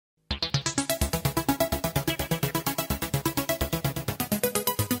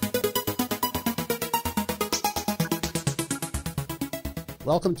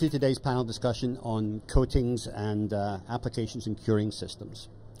Welcome to today's panel discussion on coatings and applications and curing systems.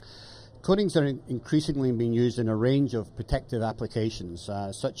 Coatings are increasingly being used in a range of protective applications,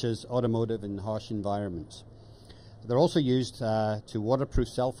 such as automotive and harsh environments. They're also used to waterproof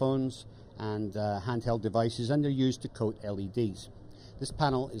cell phones and handheld devices, and they're used to coat LEDs. This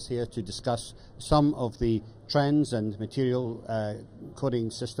panel is here to discuss some of the trends and material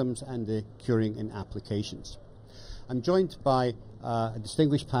coating systems and the curing in applications. I'm joined by a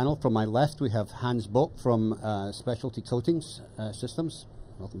distinguished panel. From my left, we have Hans Bock from Specialty Coatings Systems.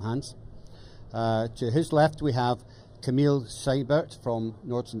 Welcome, Hans. To his left, we have Camille Seibert from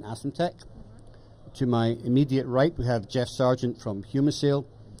Nordson Asyntec. To my immediate right, we have Jeff Sargent from Humaseal.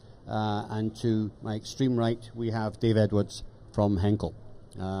 And to my extreme right, we have Dave Edwards from Henkel.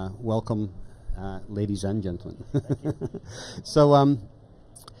 Welcome, ladies and gentlemen. So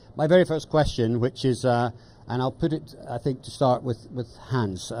my very first question, which is, and I'll put it, I think, to start with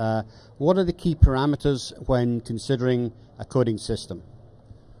Hans. What are the key parameters when considering a coating system?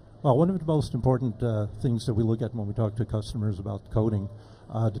 Well, one of the most important things that we look at when we talk to customers about coating,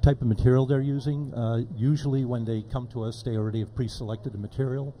 the type of material they're using. Usually when they come to us, they already have pre-selected the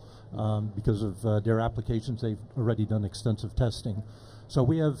material because of their applications. They've already done extensive testing. So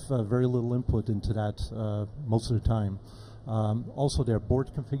we have very little input into that most of the time. Also, their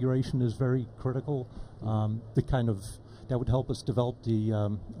board configuration is very critical. That would help us develop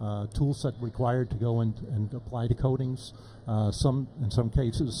the tool set required to go and apply the coatings. In some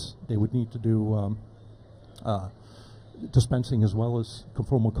cases, they would need to do dispensing as well as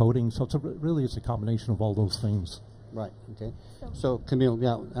conformal coating. So really it's a combination of all those things. Right. Okay. So Camille,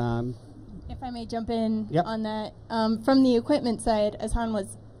 yeah. If I may jump in Yep. on that, from the equipment side, as Han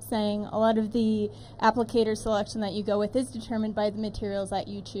was saying, a lot of the applicator selection that you go with is determined by the materials that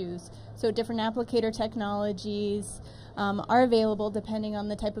you choose. So different applicator technologies are available depending on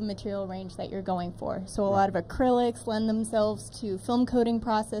the type of material range that you're going for. So a lot of acrylics lend themselves to film coating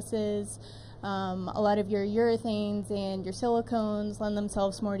processes. A lot of your urethanes and your silicones lend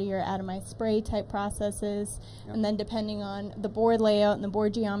themselves more to your atomized spray type processes. Yep. And then depending on the board layout and the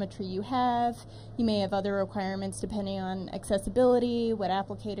board geometry you have, you may have other requirements depending on accessibility, what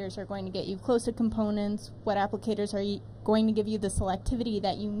applicators are going to get you close to components, what applicators are going to give you the selectivity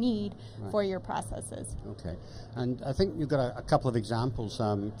that you need for your processes. Okay. And I think you've got a couple of examples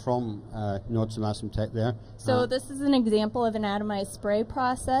from Nordson Asyntec there. So this is an example of an atomized spray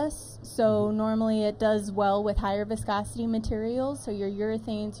process. So normally it does well with higher viscosity materials, so your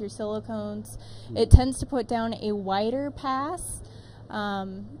urethanes, your silicones. It tends to put down a wider pass,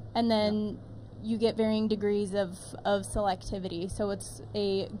 and then you get varying degrees of selectivity. So it's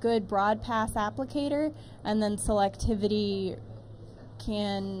a good broad pass applicator, and then selectivity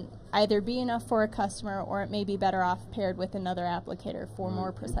can either be enough for a customer or it may be better off paired with another applicator for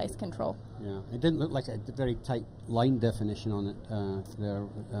more precise control. Yeah, it didn't look like a very tight line definition on it there,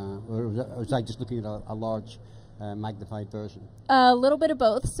 or was I just looking at a large magnified version? A little bit of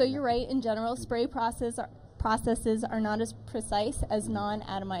both. So you're right, in general, spray processes are not as precise as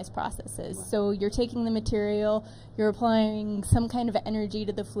non-atomized processes. Right. So you're taking the material, you're applying some kind of energy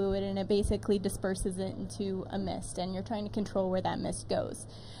to the fluid, and it basically disperses it into a mist, and you're trying to control where that mist goes.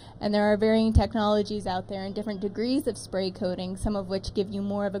 And there are varying technologies out there and different degrees of spray coating, some of which give you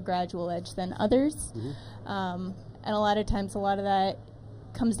more of a gradual edge than others. And a lot of times, a lot of that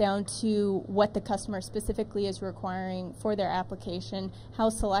comes down to what the customer specifically is requiring for their application, how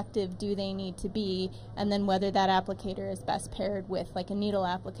selective do they need to be, and then whether that applicator is best paired with like a needle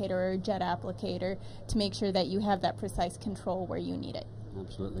applicator or a jet applicator to make sure that you have that precise control where you need it.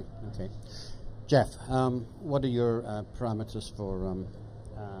 Absolutely. Okay. Jeff, what are your parameters for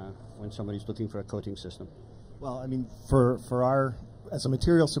when somebody's looking for a coating system? Well, I mean, for our, as a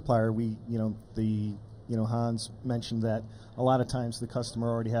material supplier, Hans mentioned that a lot of times the customer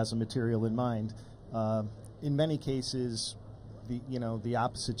already has a material in mind. In many cases, the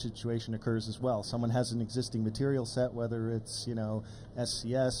opposite situation occurs as well. Someone has an existing material set, whether it's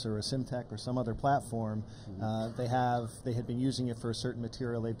SCS or a Syntec or some other platform. They had been using it for a certain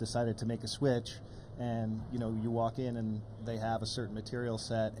material. They've decided to make a switch, and you walk in and they have a certain material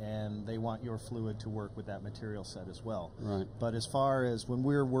set, and they want your fluid to work with that material set as well. Right. But as far as when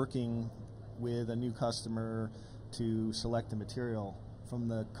we're working with a new customer to select a material, from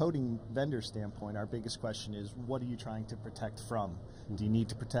the coating vendor standpoint, our biggest question is, what are you trying to protect from? Do you need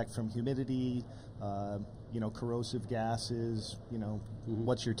to protect from humidity, corrosive gases,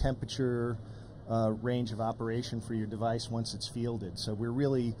 what's your temperature range of operation for your device once it's fielded? So we're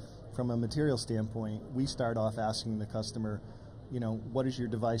really, from a material standpoint, we start off asking the customer, what is your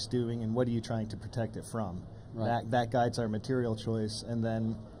device doing and what are you trying to protect it from? Right. That guides our material choice, and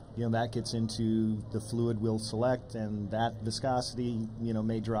then that gets into the fluid we'll select, and that viscosity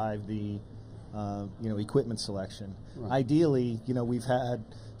may drive the equipment selection. Right. Ideally, we've had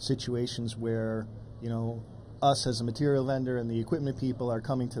situations where us as a material vendor and the equipment people are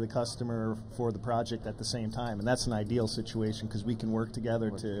coming to the customer for the project at the same time, and that's an ideal situation because we can work together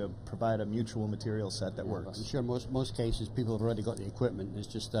to provide a mutual material set that works. I'm sure most cases people have already got the equipment. It's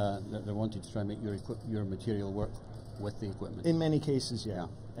just they're wanting to try and make your material work with the equipment. In many cases, yeah.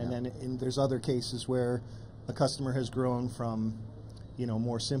 And then there's other cases where a customer has grown from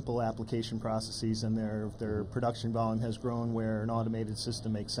more simple application processes, and their production volume has grown where an automated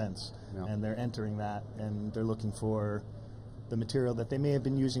system makes sense. And they're entering that, and they're looking for the material that they may have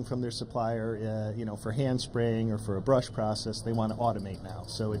been using from their supplier, for hand spraying or for a brush process. They want to automate now.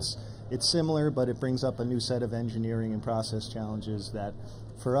 So it's similar, but it brings up a new set of engineering and process challenges that,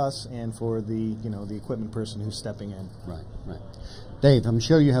 for us and for the the equipment person who's stepping in. Right. Dave, I'm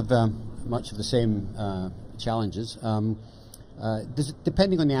sure you have much of the same challenges.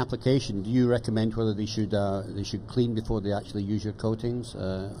 Depending on the application, do you recommend whether they should clean before they actually use your coatings,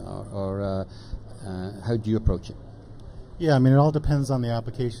 or how do you approach it? Yeah, I mean, it all depends on the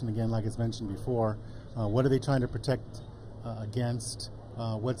application. Again, like it's mentioned before, what are they trying to protect against?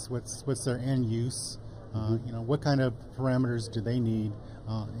 What's their end use? What kind of parameters do they need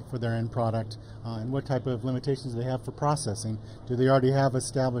for their end product, and what type of limitations do they have for processing? Do they already have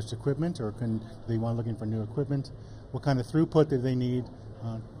established equipment, or do they want looking for new equipment? What kind of throughput do they need?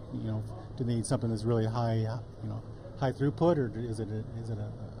 Do they need something that's really high throughput, or is it a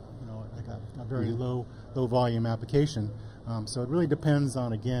very low volume application? So it really depends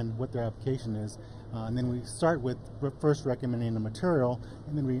on, again, what their application is. And then we start with first recommending a material,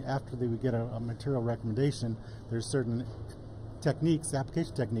 and then after we get a material recommendation, there's certain techniques,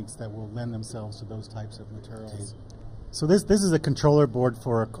 application techniques, that will lend themselves to those types of materials. Okay. So this is a controller board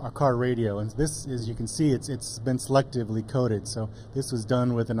for a car radio, and this, as you can see, it's been selectively coated. So this was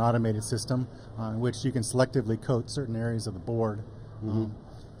done with an automated system in which you can selectively coat certain areas of the board.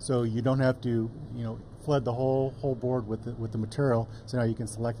 So you don't have to flood the whole board with the material. So now you can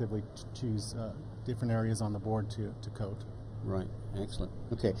selectively choose different areas on the board to coat. Right. Excellent.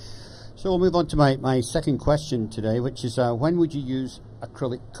 Okay. So we'll move on to my second question today, which is when would you use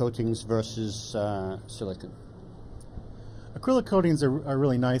acrylic coatings versus silicone? Acrylic coatings are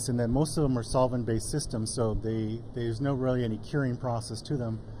really nice in that most of them are solvent-based systems, so there's no really any curing process to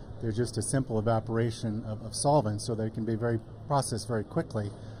them. They're just a simple evaporation of solvent, so they can be processed very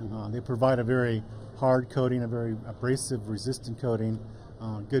quickly. They provide a very hard coating, a very abrasive resistant coating,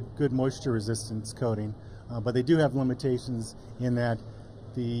 good moisture resistance coating, but they do have limitations in that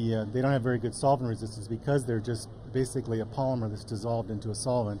they don't have very good solvent resistance because they're just basically a polymer that's dissolved into a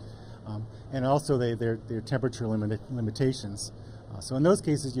solvent. And also their temperature limitations. So in those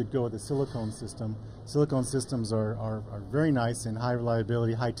cases, you'd go with a silicone system. Silicone systems are very nice in high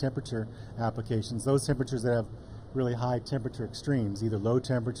reliability, high temperature applications. Those temperatures that have really high temperature extremes, either low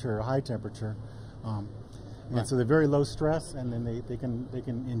temperature or high temperature. And so they're very low stress, and then they can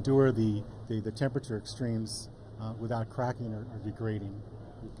endure the temperature extremes without cracking or degrading.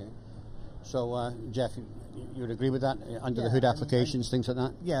 Okay. So Jeff, you would agree with that? Under the hood applications, things like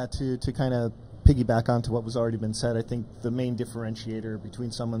that? Yeah, to kind of piggyback onto what was already been said, I think the main differentiator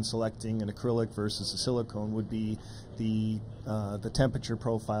between someone selecting an acrylic versus a silicone would be the temperature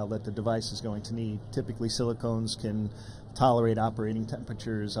profile that the device is going to need. Typically, silicones can tolerate operating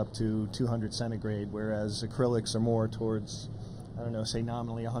temperatures up to 200 centigrade, whereas acrylics are more towards, I don't know, say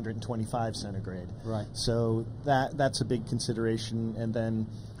nominally 125 centigrade. Right. So that's a big consideration, and then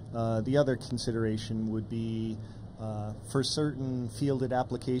the other consideration would be for certain fielded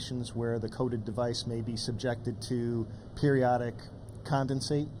applications where the coated device may be subjected to periodic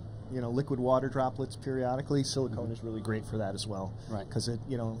condensate, liquid water droplets periodically. Silicone is really great for that as well, right? Because it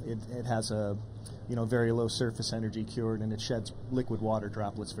has a very low surface energy cured, and it sheds liquid water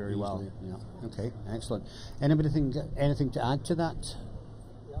droplets very well. Yeah. Okay. Excellent. Anything to add to that?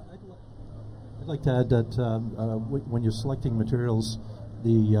 Yeah, I'd like to add that when you're selecting materials,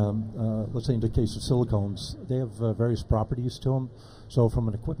 let's say in the case of silicones, they have various properties to them. So from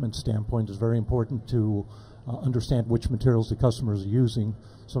an equipment standpoint, it's very important to understand which materials the customers are using.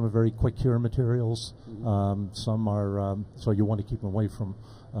 Some are very quick cure materials. Some are, so you want to keep them away from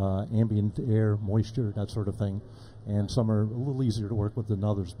ambient air, moisture, that sort of thing. And some are a little easier to work with than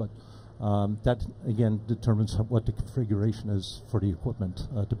others. But that, again, determines what the configuration is for the equipment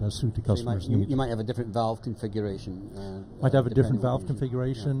to best suit the customer's needs. You might have a different valve configuration. Might have a different valve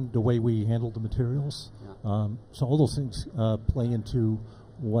configuration, the way we handle the materials. So all those things play into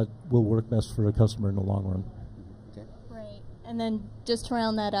what will work best for the customer in the long run. And then just to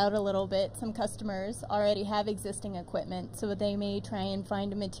round that out a little bit, some customers already have existing equipment, so they may try and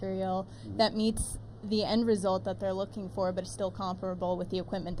find a material that meets the end result that they're looking for, but is still comparable with the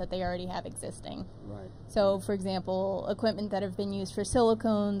equipment that they already have existing. Right. So, for example, equipment that have been used for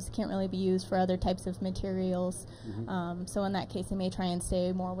silicones can't really be used for other types of materials. So in that case, they may try and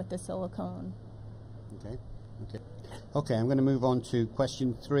stay more with the silicone. Okay. Okay, I'm going to move on to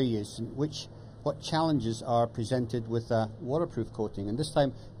question 3, is what challenges are presented with waterproof coating? And this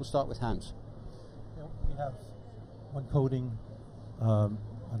time we'll start with Hans. We have one coating,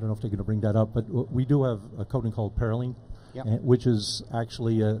 I don't know if they're going to bring that up, but we do have a coating called Paraline, which is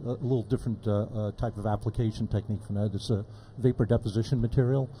actually a little different type of application technique from that. It's a vapor deposition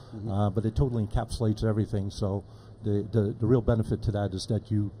material, but it totally encapsulates everything. So the real benefit to that is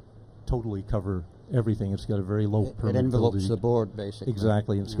that you totally cover everything. It's got a very low permeability. It envelopes the board, basically.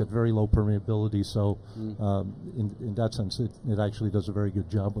 Exactly. It's got very low permeability, so in that sense, it actually does a very good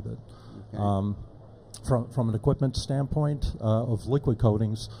job with it. Okay. From an equipment standpoint of liquid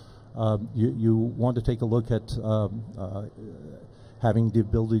coatings, you want to take a look at having the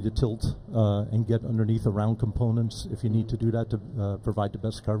ability to tilt and get underneath the round components if you need to do that to provide the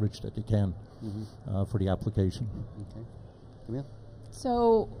best coverage that you can for the application. Okay. Camille?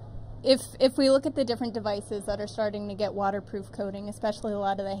 So if we look at the different devices that are starting to get waterproof coating, especially a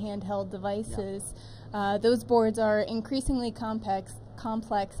lot of the handheld devices, those boards are increasingly complex,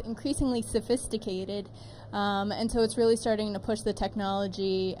 increasingly sophisticated, and so it's really starting to push the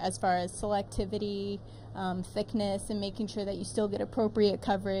technology as far as selectivity, thickness, and making sure that you still get appropriate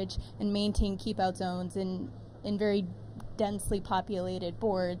coverage and maintain keep-out zones in very densely populated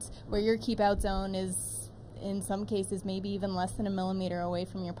boards, where your keep-out zone is, in some cases, maybe even less than a millimeter away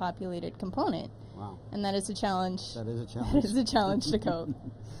from your populated component. Wow. And that is a challenge. That is a challenge. That is a challenge to coat.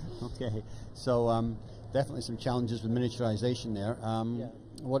 Okay. So definitely some challenges with miniaturization there.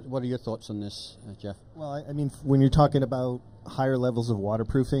 What are your thoughts on this, Jeff? Well, I mean, when you're talking about higher levels of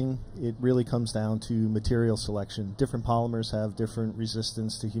waterproofing, it really comes down to material selection. Different polymers have different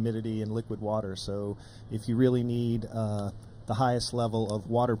resistance to humidity and liquid water. So if you really need the highest level of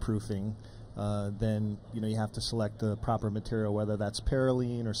waterproofing, then you have to select the proper material, whether that's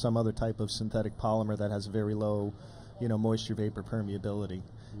Paraline or some other type of synthetic polymer that has very low, moisture vapor permeability.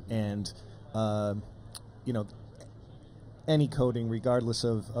 And any coating, regardless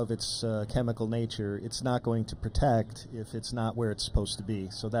of its chemical nature, it's not going to protect if it's not where it's supposed to be.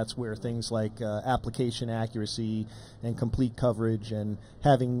 So that's where things like application accuracy and complete coverage and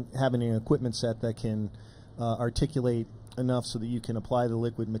having an equipment set that can articulate enough so that you can apply the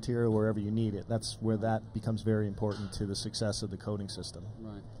liquid material wherever you need it. That's where that becomes very important to the success of the coating system.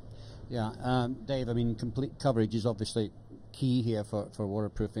 Right. Yeah. Dave, I mean, complete coverage is obviously key here for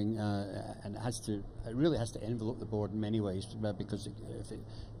waterproofing, and it really has to envelope the board in many ways, because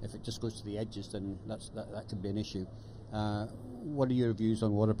if it just goes to the edges, then that could be an issue. What are your views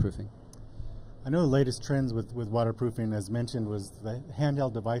on waterproofing? I know the latest trends with waterproofing, as mentioned, was the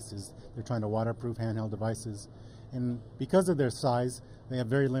handheld devices. They're trying to waterproof handheld devices, and because of their size, they have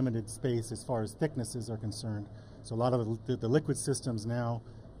very limited space as far as thicknesses are concerned. So a lot of the liquid systems now,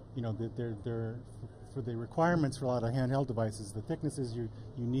 they're for the requirements for a lot of handheld devices, the thicknesses you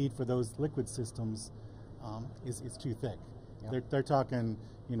need for those liquid systems is too thick. Yep. They're talking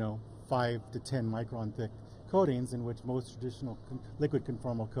 5 to 10 micron thick coatings, in which most traditional liquid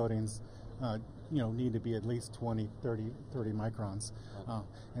conformal coatings need to be at least 20, 30 microns. Okay.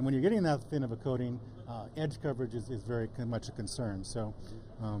 And when you're getting that thin of a coating, edge coverage is very much a concern. So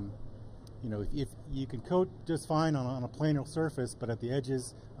if you can coat just fine on a planar surface, but at the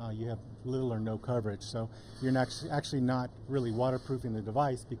edges you have little or no coverage. So you're actually not really waterproofing the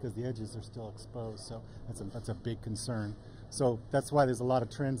device because the edges are still exposed. So that's a big concern. So that's why there's a lot of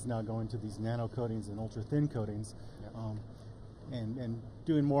trends now going to these nano coatings and ultra thin coatings, and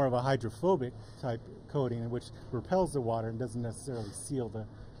doing more of a hydrophobic type coating, which repels the water and doesn't necessarily seal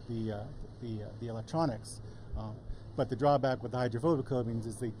the electronics. But the drawback with the hydrophobic coatings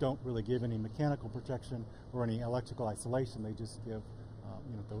is they don't really give any mechanical protection or any electrical isolation. They just give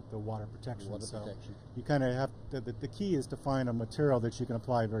the water protection. You kind of have the key is to find a material that you can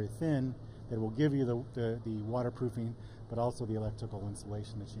apply very thin that will give you the waterproofing, but also the electrical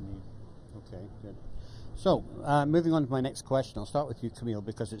insulation that you need. Okay, good. So moving on to my next question, I'll start with you, Camille,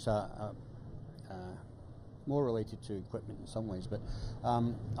 because it's more related to equipment in some ways. But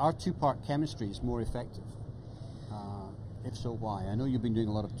are two-part chemistries more effective? If so, why? I know you've been doing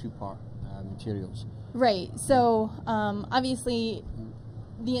a lot of two-part materials. Right. So obviously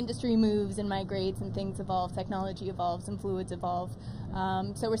the industry moves and migrates and things evolve, technology evolves and fluids evolve.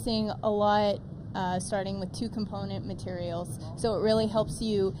 So we're seeing a lot starting with 2-component materials. So it really helps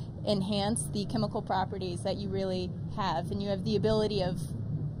you enhance the chemical properties that you really have, and you have the ability of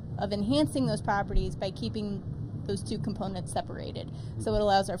enhancing those properties by keeping those 2 components separated. So it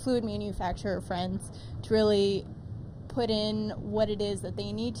allows our fluid manufacturer friends to really put in what it is that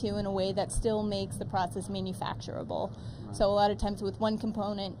they need to in a way that still makes the process manufacturable. Right. So a lot of times with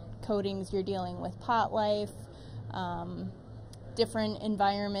 1-component coatings, you're dealing with pot life, different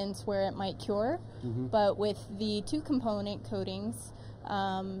environments where it might cure. But with the 2-component coatings,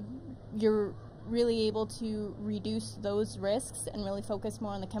 you're really able to reduce those risks and really focus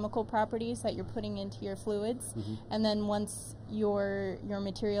more on the chemical properties that you're putting into your fluids. And then once your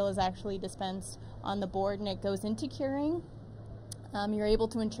material is actually dispensed on the board and it goes into curing, you're able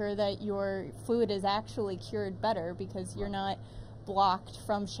to ensure that your fluid is actually cured better, because you're not blocked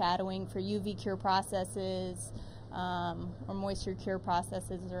from shadowing for UV cure processes or moisture cure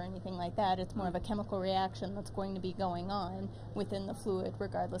processes or anything like that. It's more of a chemical reaction that's going to be going on within the fluid,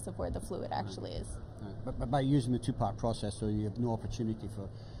 regardless of where the fluid actually is. Right. But by using the 2-part process, so you have no opportunity for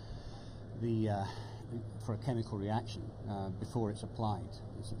a chemical reaction before it's applied.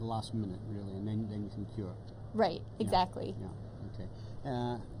 It's at the last minute, really, and then you can cure. Right, exactly. Yeah. Okay.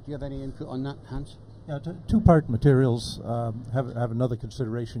 Do you have any input on that, Hans? Yeah, 2-part materials have another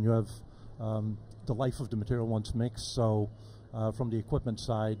consideration. You have the life of the material once mixed, so from the equipment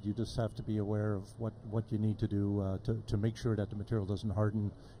side, you just have to be aware of what you need to do to make sure that the material doesn't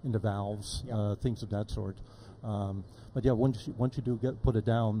harden into valves, things of that sort. But yeah, once you do put it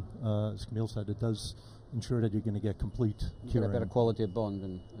down, as Camille said, it does ensure that you're going to get complete curing. Get a better quality of bond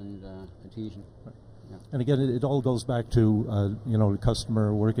and adhesion. Right. Yeah. And again, it all goes back to the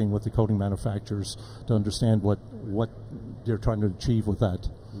customer working with the coating manufacturers to understand what they're trying to achieve with that.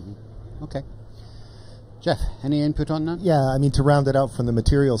 Okay. Jeff, any input on that? Yeah, I mean, to round it out from the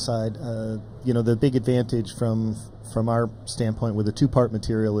material side, the big advantage from our standpoint with a 2-part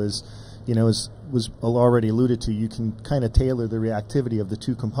material is, as was already alluded to, you can kind of tailor the reactivity of the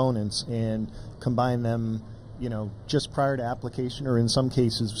 2 components and combine them, just prior to application, or in some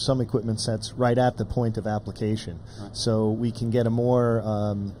cases, some equipment sets right at the point of application. Right. So we can get a more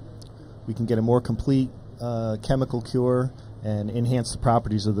complete chemical cure and enhance the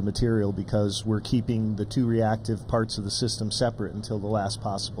properties of the material, because we're keeping the 2 reactive parts of the system separate until the last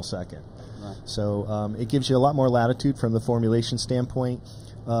possible second. Right. So it gives you a lot more latitude from the formulation standpoint,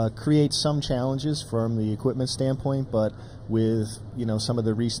 creates some challenges from the equipment standpoint, but with some of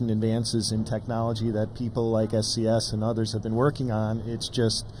the recent advances in technology that people like SCS and others have been working on, it's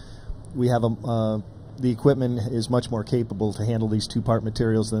just we have the equipment is much more capable to handle these 2-part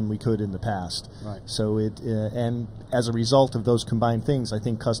materials than we could in the past. Right. So and as a result of those combined things, I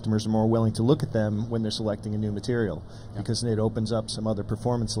think customers are more willing to look at them when they're selecting a new material, because it opens up some other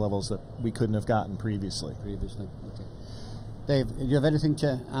performance levels that we couldn't have gotten previously. Okay. Dave, do you have anything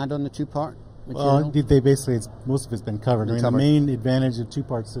to add on the 2-part material? Well, they basically, most of it's been covered. I mean, the main advantage of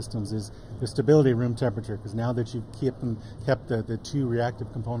 2-part systems is the stability at room temperature, because now that you've kept the 2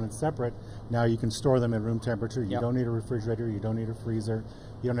 reactive components separate, now you can store them at room temperature. You don't need a refrigerator, you don't need a freezer,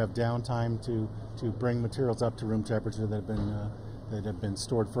 you don't have downtime to bring materials up to room temperature that have been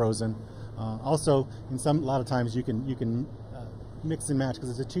stored frozen. Also, a lot of times you can mix and match,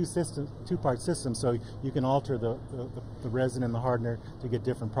 because it's a 2-part system, so you can alter the resin and the hardener to get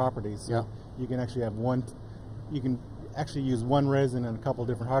different properties. So you can actually have use one resin and a couple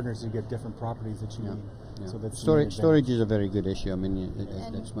different hardeners to get different properties that you need. Yeah. So that's storage is a very good issue. I mean,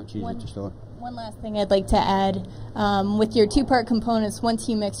 it's much easier to store. One last thing I'd like to add, with your 2-part components, once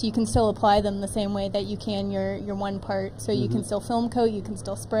you mix, you can still apply them the same way that you can your 1-part. So you can still film coat, you can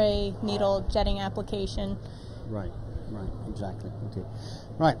still spray, needle, jetting application. Right, exactly. Okay.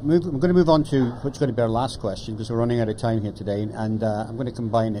 Right, we're going to move on to what's going to be our last question, because we're running out of time here today, and I'm going to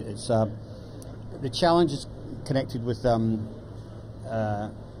combine it. It's the challenges connected with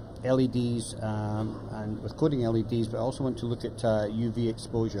LEDs and with coating LEDs, but I also want to look at UV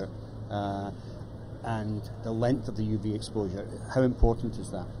exposure and the length of the UV exposure. How important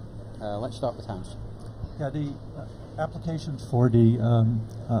is that? Let's start with Hans. Yeah, the applications for the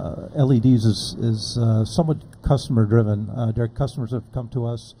LEDs is somewhat customer driven. There are customers that have come to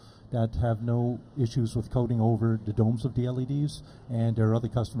us that have no issues with coating over the domes of the LEDs, and there are other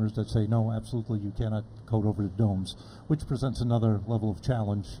customers that say, no, absolutely, you cannot coat over the domes, which presents another level of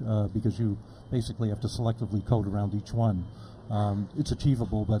challenge because you basically have to selectively coat around each one. It's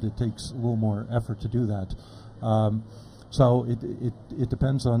achievable, but it takes a little more effort to do that. So it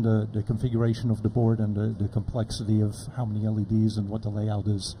depends on the configuration of the board and the complexity of how many LEDs and what the layout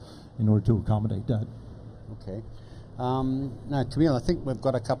is in order to accommodate that. Okay. Now, Camille, I think we've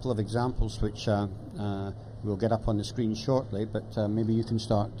got a couple of examples which we'll get up on the screen shortly, but maybe you can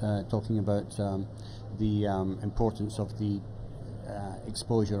start talking about the importance of the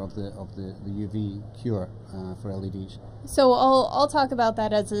exposure of the UV cure for LEDs. So I'll talk about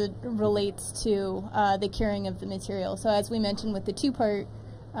that as it relates to the curing of the material. So as we mentioned with the two-part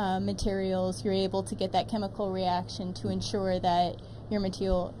materials, you're able to get that chemical reaction to ensure that your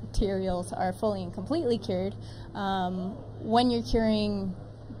materials are fully and completely cured. When you're curing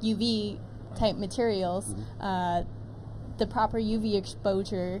UV type materials, the proper UV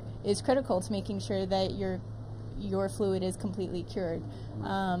exposure is critical to making sure that your fluid is completely cured.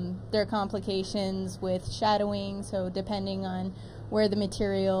 There are complications with shadowing, so depending on where the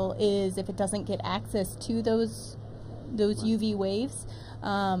material is, if it doesn't get access to those UV waves,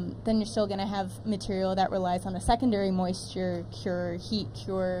 then you're still going to have material that relies on a secondary moisture cure, heat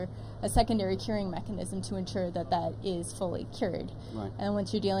cure, a secondary curing mechanism to ensure that that is fully cured. Right. And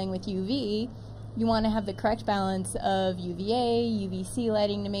once you're dealing with UV, you want to have the correct balance of UVA, UVC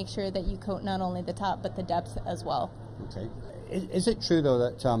lighting to make sure that you coat not only the top but the depth as well. Okay. Is it true though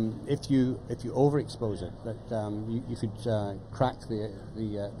that if you overexpose it, that you could crack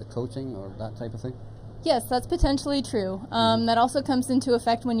the coating or that type of thing? Yes, that's potentially true. That also comes into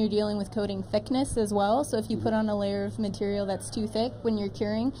effect when you're dealing with coating thickness as well. So if you put on a layer of material that's too thick when you're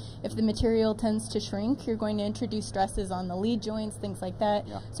curing, if the material tends to shrink, you're going to introduce stresses on the lead joints, things like that.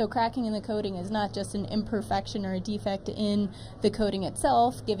 Yeah. So cracking in the coating is not just an imperfection or a defect in the coating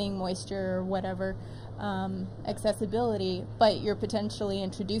itself, giving moisture or whatever accessibility, but you're potentially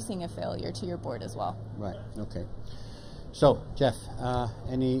introducing a failure to your board as well. Right, okay. So, Jeff,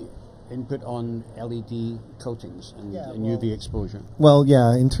 any input on LED coatings and UV exposure? Well,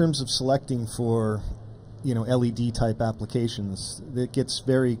 yeah, in terms of selecting for, LED type applications, it gets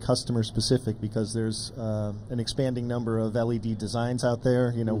very customer specific because there's an expanding number of LED designs out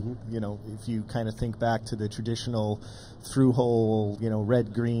there. If you kind of think back to the traditional through hole,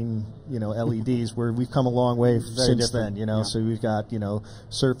 red green, LEDs, where we've come a long way since then. So we've got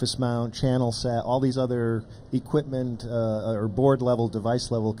surface mount, channel set, all these other equipment or board level,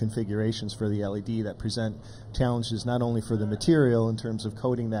 device level configurations for the LED that present challenges not only for the material in terms of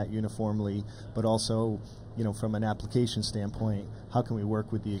coating that uniformly, but also from an application standpoint, how can we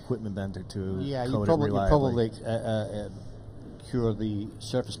work with the equipment vendor to coat it reliably? You probably cure the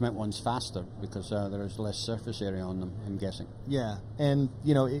surface mount ones faster because there is less surface area on them, I'm guessing. Yeah, and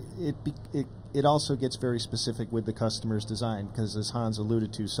it also gets very specific with the customer's design because, as Hans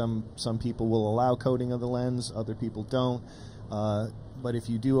alluded to, some people will allow coating of the lens, other people don't. But if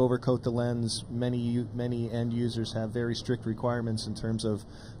you do overcoat the lens, many end users have very strict requirements in terms of,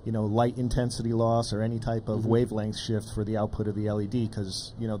 light intensity loss or any type of wavelength shift for the output of the LED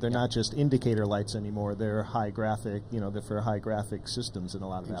because, they're not just indicator lights anymore. They're high graphic, they're for high graphic systems in a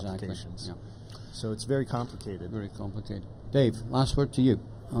lot of applications. Yeah. So it's very complicated. Very complicated. Dave, last word to you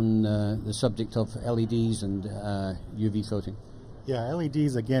on the subject of LEDs and UV coating. Yeah,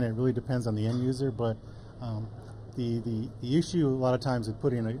 LEDs, again, it really depends on the end user, but the issue a lot of times with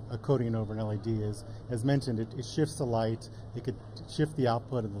putting a coating over an LED is, as mentioned, it shifts the light. It could shift the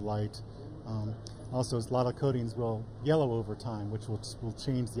output of the light. Also, a lot of coatings will yellow over time, which will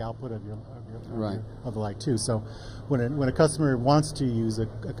change the output of of the light too. So, when a customer wants to use a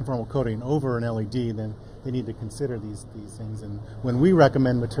conformal coating over an LED, then they need to consider these things. And when we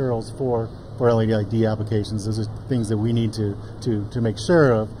recommend materials for LED applications, those are things that we need to make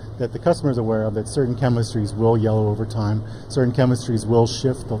sure of, that the customer is aware of, that certain chemistries will yellow over time, certain chemistries will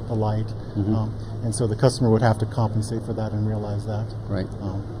shift the light, and so the customer would have to compensate for that and realize that. Right.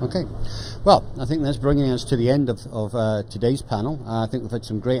 Okay. Well, I think that's bringing us to the end of today's panel. I think we've had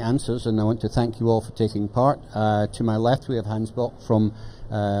some great answers, and I want to thank you all for taking part. To my left, we have Hans Bock from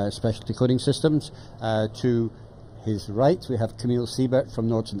Specialty Coating Systems. To his right, we have Camille Siebert from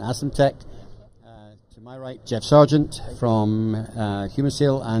Nordson Assemtech. To my right, Jeff Sargent from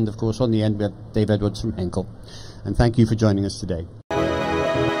Humasil, and of course on the end we have Dave Edwards from Henkel. And thank you for joining us today.